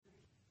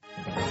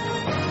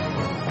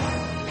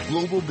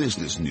Global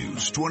business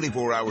news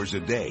 24 hours a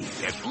day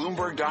at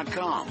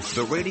Bloomberg.com,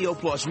 the Radio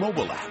Plus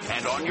mobile app,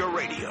 and on your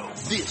radio.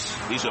 This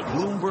is a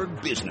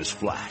Bloomberg Business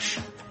Flash.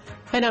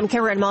 And I'm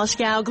Karen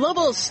Moscow.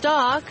 Global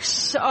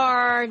stocks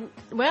are,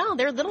 well,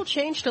 they're little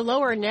change to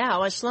lower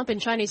now. A slump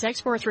in Chinese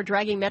exports were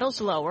dragging metals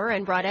lower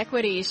and brought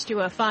equities to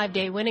a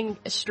 5-day winning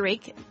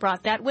streak,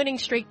 brought that winning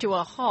streak to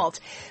a halt.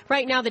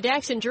 Right now, the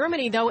DAX in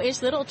Germany, though,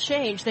 is little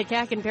change. The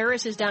CAC in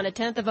Paris is down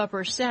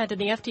 0.1%, and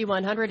the FT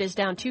 100 is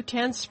down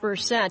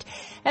 0.2%.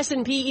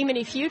 S&P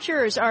E-mini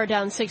futures are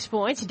down 6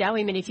 points. Dow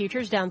E-mini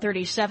futures down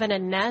 37,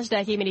 and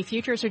NASDAQ E-mini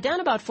futures are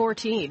down about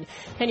 14.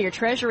 10-year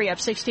Treasury up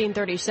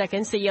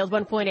 16/32. The yield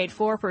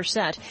 1.84%.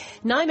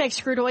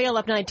 NYMEX crude oil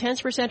up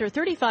 0.9% or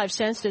 35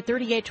 cents to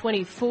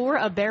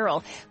 $38.24 a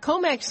barrel.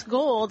 COMEX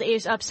gold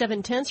is up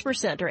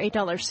 0.7% or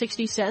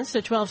 $8.60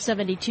 to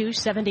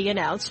 $12.72.70 an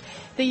ounce.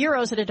 The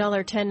euro's at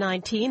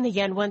 $1.1019. The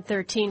yen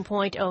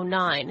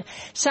 113.09.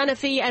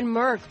 Sanofi and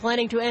Merck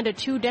planning to end a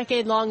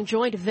 2-decade-long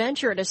joint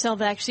venture to sell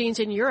vaccines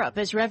in Europe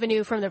as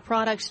revenue from the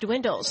products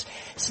dwindles.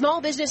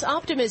 Small business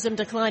optimism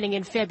declining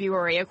in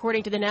February,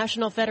 according to the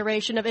National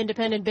Federation of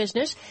Independent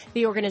Business.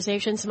 The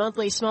organization's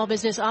monthly small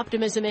business optimism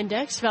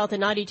index fell to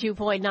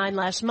 92.9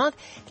 last month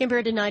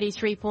compared to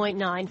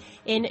 93.9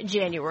 in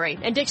January.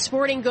 And Dick's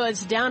Sporting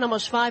Goods down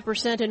almost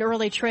 5% in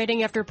early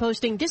trading after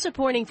posting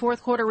disappointing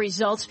fourth quarter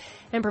results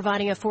and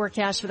providing a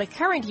forecast for the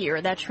current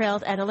year that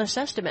trailed analyst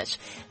estimates.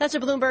 That's a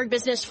Bloomberg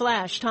Business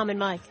Flash. Tom and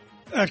Mike.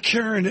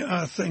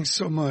 Karen, thanks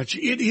so much.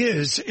 It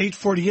is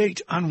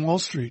 8:48 on Wall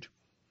Street.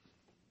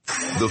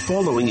 The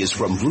following is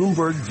from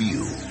Bloomberg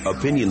View.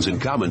 Opinions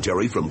and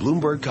commentary from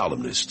Bloomberg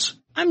columnists.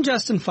 I'm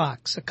Justin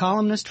Fox, a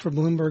columnist for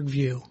Bloomberg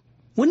View.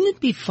 Wouldn't it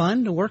be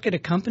fun to work at a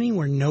company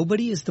where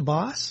nobody is the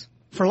boss?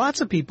 For lots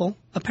of people,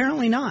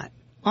 apparently not.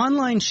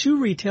 Online shoe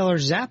retailer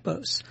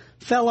Zappos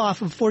fell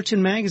off of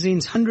Fortune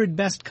magazine's 100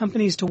 Best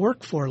Companies to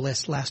Work For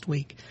list last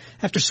week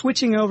after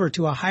switching over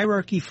to a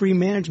hierarchy-free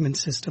management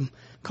system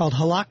called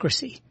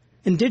Holacracy.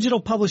 And digital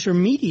publisher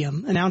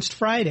Medium announced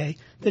Friday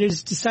that it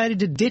has decided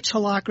to ditch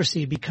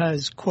Holacracy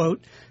because,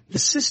 quote, the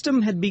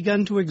system had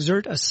begun to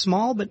exert a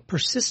small but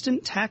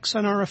persistent tax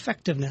on our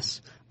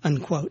effectiveness,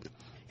 unquote.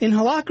 In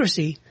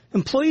Holacracy,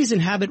 employees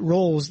inhabit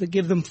roles that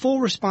give them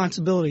full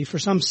responsibility for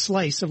some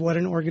slice of what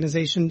an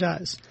organization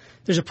does.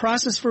 There's a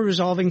process for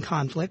resolving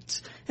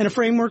conflicts and a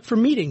framework for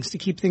meetings to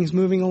keep things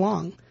moving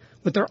along.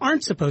 What there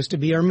aren't supposed to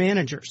be are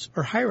managers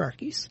or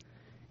hierarchies.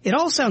 It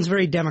all sounds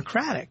very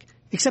democratic,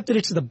 except that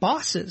it's the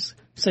bosses,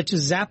 such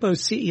as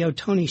Zappos CEO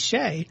Tony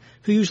Hsieh,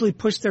 who usually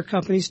push their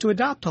companies to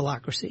adopt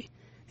Holacracy.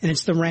 And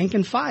it's the rank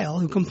and file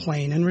who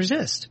complain and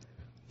resist.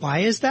 Why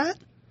is that?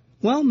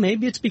 Well,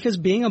 maybe it's because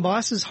being a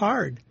boss is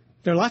hard.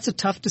 There are lots of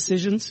tough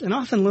decisions and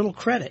often little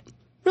credit.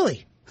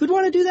 Really, who'd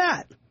want to do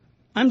that?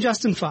 I'm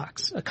Justin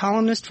Fox, a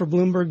columnist for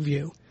Bloomberg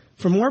View.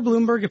 For more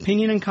Bloomberg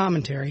opinion and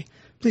commentary,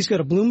 please go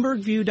to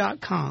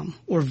BloombergView.com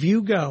or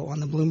View Go on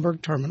the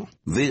Bloomberg terminal.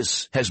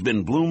 This has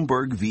been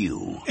Bloomberg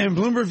View. And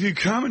Bloomberg View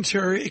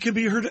commentary, it can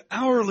be heard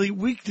hourly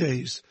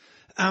weekdays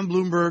on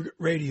Bloomberg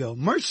Radio.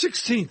 March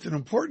 16th, an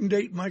important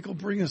date. Michael,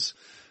 bring us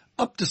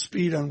up to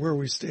speed on where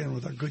we stand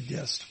with our good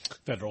guest.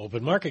 Federal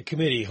Open Market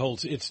Committee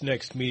holds its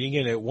next meeting,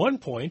 and at one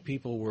point,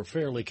 people were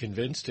fairly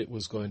convinced it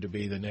was going to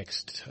be the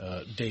next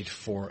date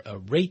for a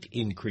rate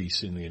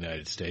increase in the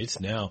United States.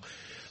 Now,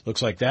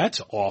 looks like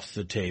that's off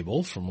the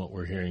table from what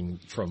we're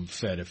hearing from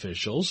Fed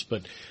officials.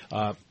 But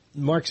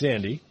Mark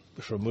Zandi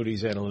from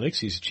Moody's Analytics,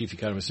 he's the chief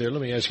economist there.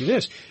 Let me ask you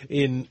this.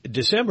 In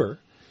December,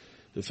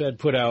 the Fed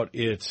put out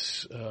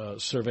its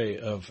survey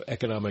of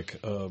economic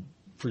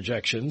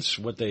projections,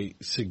 what they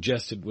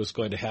suggested was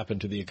going to happen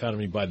to the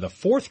economy by the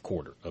fourth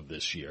quarter of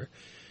this year.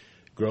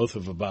 Growth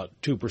of about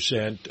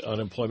 2%,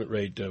 unemployment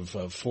rate of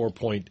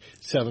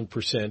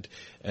 4.7%,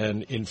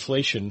 and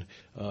inflation,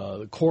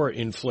 core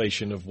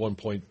inflation of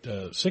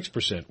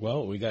 1.6%.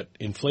 Well, we got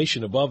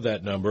inflation above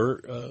that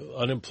number.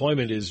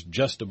 Unemployment is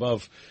just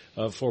above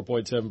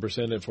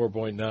 4.7% at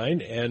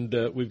 4.9%,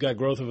 and we've got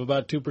growth of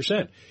about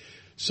 2%.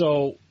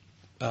 So,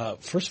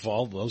 first of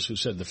all, those who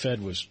said the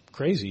Fed was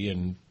crazy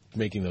in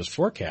making those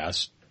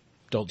forecasts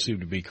don't seem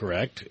to be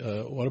correct.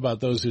 What about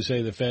those who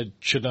say the Fed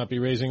should not be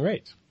raising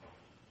rates?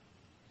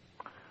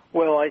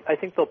 Well, I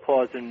think they'll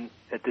pause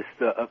at this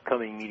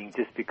upcoming meeting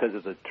just because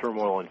of the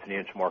turmoil in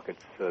financial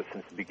markets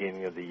since the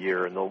beginning of the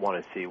year, and they'll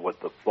want to see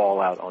what the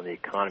fallout on the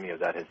economy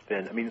of that has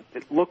been. I mean,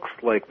 it looks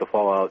like the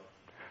fallout,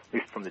 at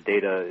least from the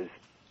data, is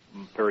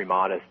very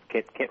modest.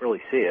 Can't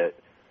really see it,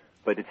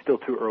 but it's still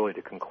too early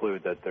to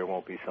conclude that there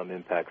won't be some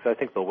impact. So I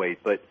think they'll wait.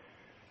 But,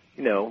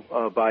 you know,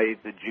 by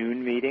the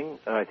June meeting,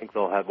 I think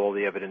they'll have all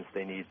the evidence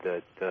they need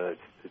that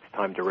it's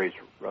time to raise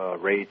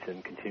rates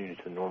and continue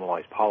to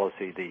normalize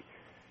policy.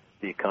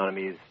 The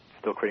economy is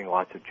still creating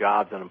lots of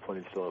jobs,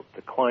 unemployment is still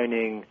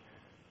declining,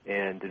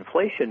 and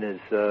inflation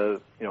is,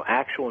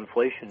 actual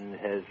inflation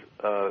has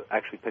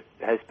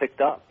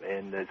picked up,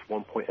 and it's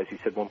as you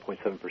said,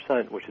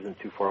 1.7%, which isn't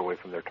too far away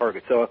from their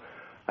target. So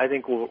I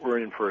think we're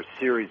in for a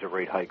series of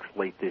rate hikes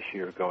late this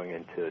year going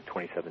into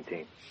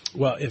 2017.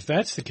 Well, if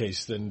that's the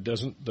case, then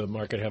doesn't the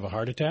market have a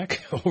heart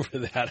attack over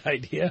that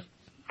idea?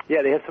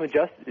 Yeah, they have some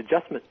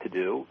adjustment to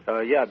do.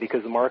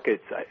 Because the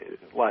markets,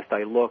 last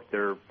I looked,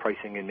 they're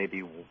pricing in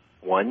maybe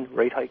one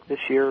rate hike this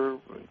year,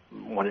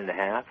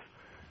 1.5.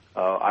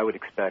 I would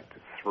expect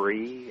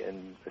 3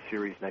 and a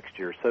series next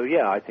year. So,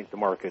 yeah, I think the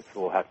markets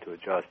will have to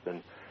adjust,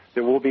 and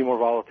there will be more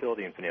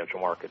volatility in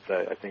financial markets.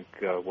 I think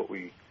what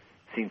we've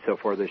seen so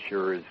far this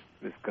year is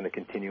going to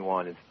continue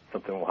on. It's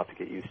something we'll have to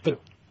get used to.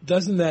 But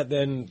doesn't that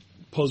then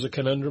pose a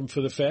conundrum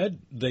for the Fed?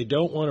 They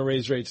don't want to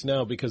raise rates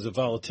now because of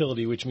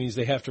volatility, which means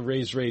they have to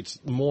raise rates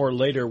more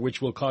later,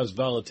 which will cause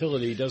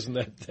volatility. Doesn't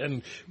that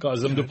then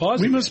cause them to pause?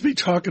 We must be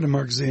talking to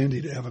Mark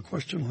Zandi to have a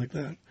question like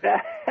that.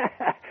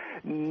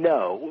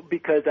 No,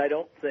 because I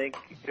don't think,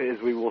 as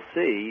we will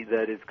see,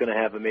 that it's going to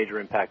have a major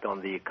impact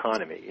on the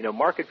economy.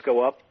 Markets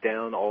go up,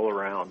 down, all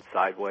around,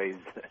 sideways.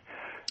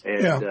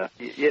 And, at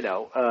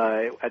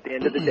the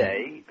end of the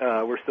day,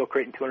 we're still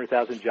creating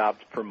 200,000 jobs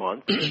per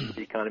month.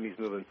 The economy's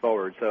moving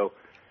forward. So,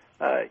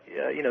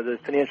 the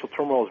financial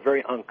turmoil is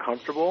very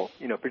uncomfortable,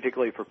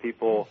 particularly for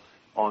people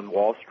on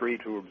Wall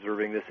Street who are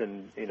observing this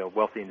and,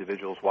 wealthy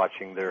individuals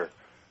watching their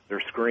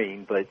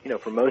screen. But,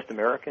 for most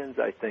Americans,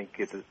 I think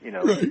it's,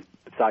 right.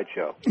 a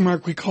sideshow.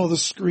 Mark, we call the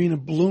screen a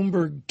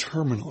Bloomberg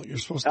terminal. You're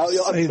supposed to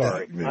say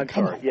that. I'm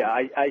sorry. Yeah,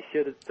 I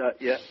should have,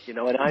 and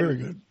Very I'm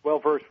good. well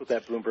versed with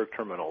that Bloomberg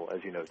terminal,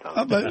 as you know,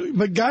 Tom.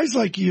 But guys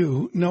like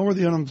you know where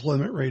the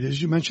unemployment rate is.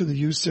 You mentioned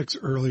the U6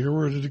 earlier.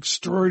 We're at an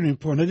extraordinary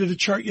point. I did a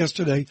chart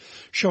yesterday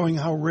showing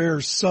how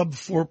rare sub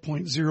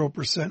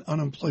 4.0%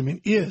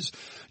 unemployment is.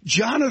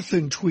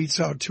 Jonathan tweets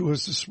out to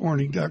us this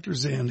morning, Dr.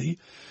 Zandi,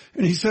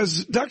 and he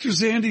says, Dr.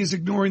 Zandi is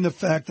ignoring the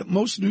fact that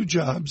most new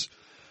jobs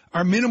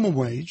are minimum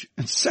wage,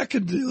 and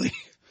secondly,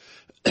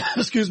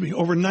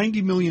 over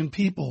 90 million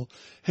people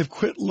have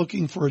quit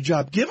looking for a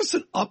job. Give us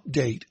an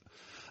update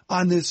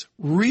on this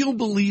real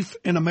belief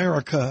in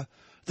America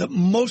that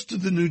most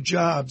of the new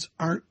jobs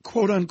aren't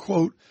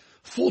quote-unquote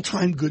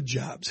full-time good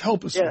jobs.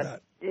 Help us with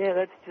that. Yeah,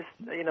 that's just,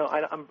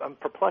 I'm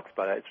perplexed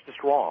by that. It's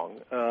just wrong.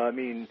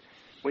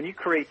 When you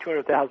create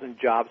 200,000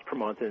 jobs per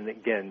month, and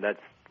again,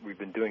 we've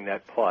been doing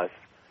that plus,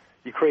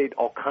 you create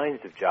all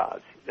kinds of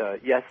jobs.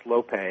 Yes,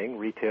 low-paying,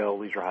 retail,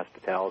 leisure,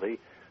 hospitality,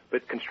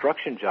 but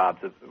construction jobs,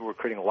 we're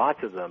creating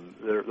lots of them.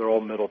 They're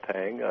all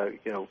middle-paying.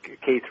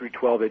 K through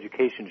 12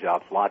 education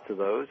jobs, lots of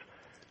those.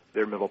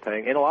 They're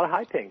middle-paying, and a lot of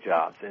high-paying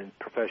jobs in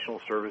professional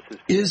services,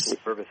 financial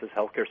services,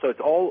 healthcare. So it's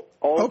all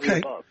of the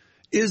above.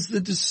 Is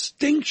the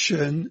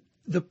distinction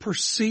the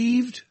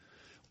perceived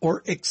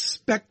or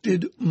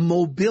expected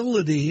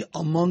mobility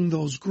among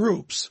those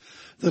groups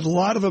that a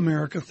lot of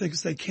America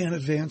thinks they can't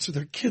advance or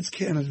their kids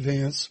can't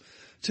advance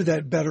to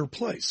that better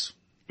place?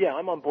 Yeah,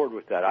 I'm on board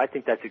with that. I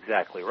think that's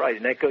exactly right.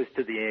 And that goes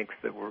to the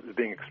angst that were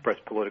being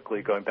expressed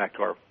politically, going back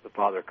to the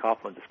Father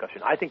Coughlin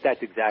discussion. I think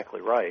that's exactly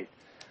right.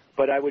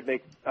 But I would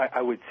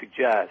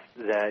suggest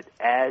that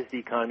as the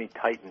economy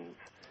tightens,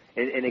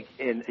 and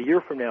a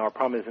year from now, our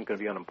problem isn't going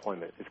to be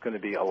unemployment. It's going to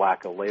be a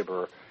lack of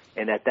labor.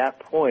 And at that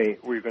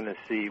point, we're going to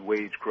see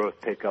wage growth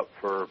pick up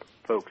for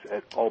folks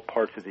at all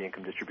parts of the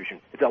income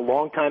distribution. It's a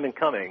long time in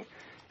coming,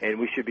 and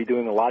we should be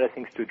doing a lot of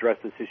things to address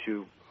this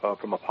issue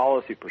from a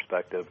policy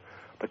perspective.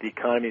 But the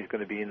economy is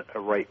going to be in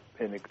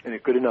a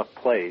good enough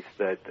place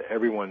that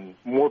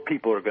more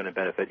people are going to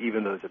benefit,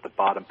 even those at the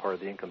bottom part of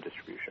the income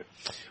distribution.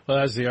 Well,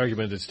 that's the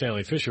argument that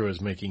Stanley Fischer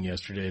was making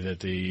yesterday, that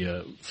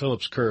the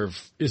Phillips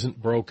curve isn't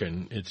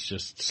broken, it's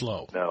just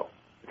slow. No,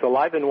 it's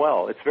alive and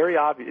well. It's very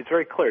obvious. It's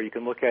very clear. You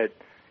can look at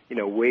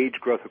wage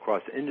growth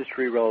across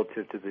industry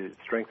relative to the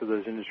strength of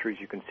those industries.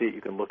 You can see it.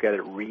 You can look at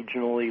it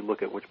regionally,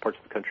 look at which parts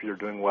of the country are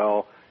doing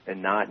well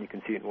and not, and you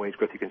can see it in wage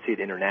growth. You can see it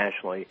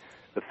internationally.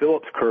 The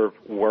Phillips curve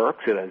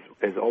works. It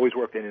has always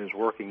worked, and it is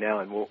working now,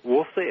 and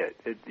we'll see it.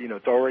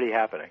 It's already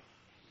happening.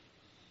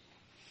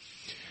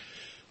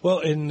 Well,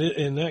 in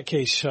that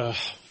case,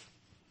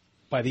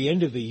 by the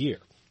end of the year,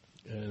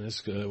 and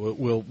this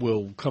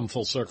we'll come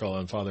full circle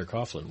on Father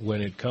Coughlin.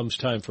 When it comes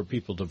time for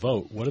people to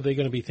vote, what are they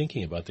going to be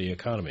thinking about the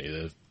economy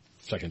the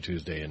second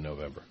Tuesday in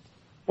November?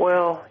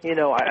 Well,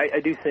 I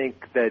do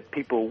think that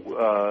people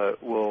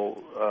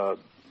will.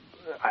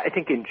 I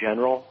think in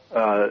general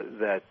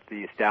that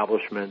the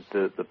establishment,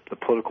 the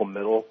political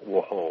middle,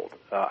 will hold.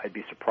 I'd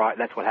be surprised.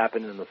 That's what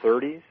happened in the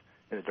 30s,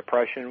 in the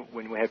Depression,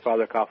 when we had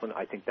Father Coughlin.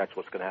 I think that's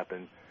what's going to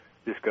happen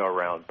this go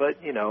around. But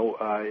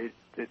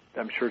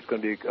I'm sure it's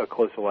going to be a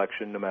close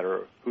election, no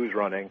matter who's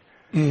running.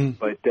 Mm.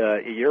 But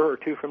a year or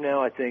two from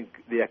now, I think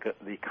the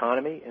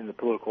economy and the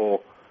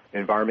political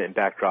environment and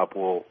backdrop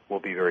will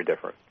be very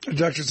different.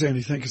 Dr.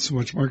 Zandi, thank you so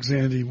much. Mark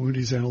Zandi,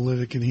 Moody's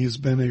analytic, and he has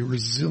been a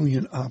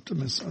resilient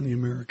optimist on the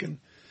American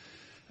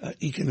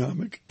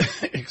economic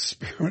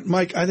experiment.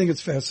 Mike, I think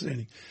it's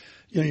fascinating.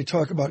 You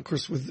talk about, of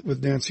course,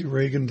 with Nancy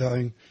Reagan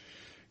dying,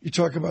 you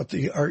talk about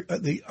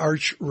the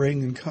arch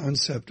Reagan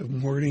concept of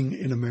morning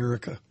in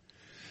America.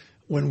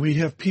 When we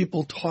have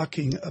people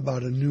talking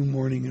about a new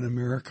morning in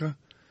America,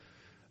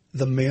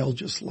 the mail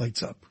just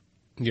lights up.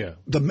 Yeah.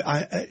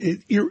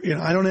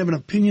 I don't have an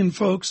opinion,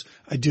 folks.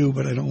 I do,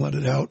 but I don't let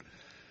it out.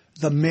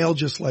 The mail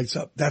just lights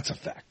up. That's a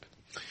fact.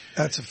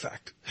 That's a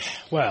fact.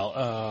 Well,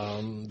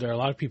 there are a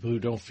lot of people who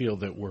don't feel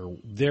that we're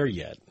there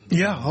yet.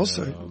 Yeah,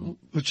 also,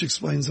 which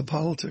explains the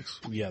politics.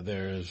 Yeah,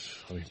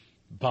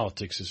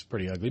 politics is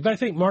pretty ugly. But I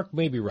think Mark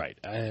may be right.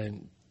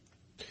 And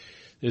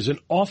there's an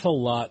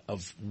awful lot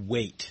of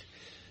weight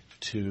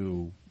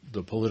to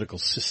the political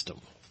system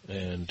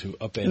and to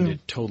upend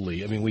it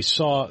totally. I mean, we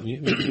saw,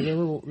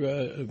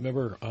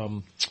 remember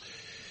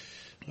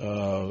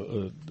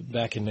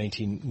back in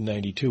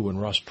 1992 when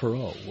Ross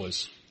Perot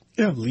was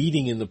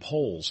leading in the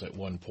polls at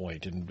one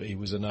point, and he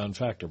was a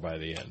non-factor by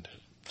the end.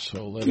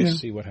 So let us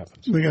see what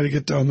happens. We got to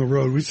get down the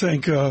road. We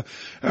thank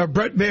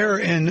Brett Baer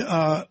and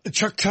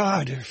Chuck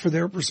Todd for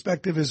their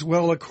perspective as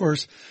well. Of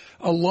course,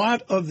 a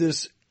lot of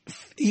this,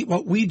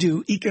 what we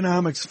do,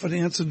 economics,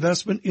 finance,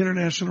 investment,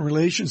 international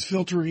relations,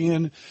 filtering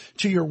in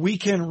to your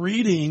weekend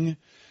reading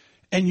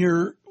and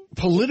your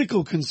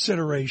political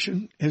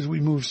consideration as we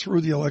move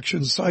through the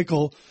election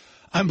cycle.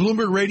 On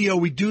Bloomberg Radio,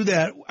 we do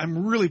that.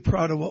 I'm really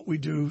proud of what we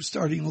do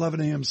starting 11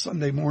 a.m.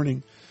 Sunday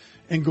morning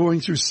and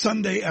going through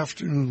Sunday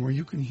afternoon, where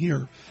you can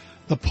hear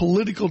the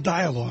political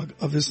dialogue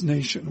of this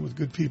nation with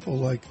good people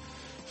like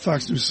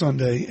Fox News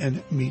Sunday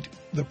and Meet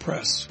the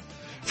Press.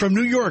 From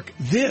New York,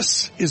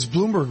 this is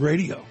Bloomberg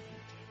Radio.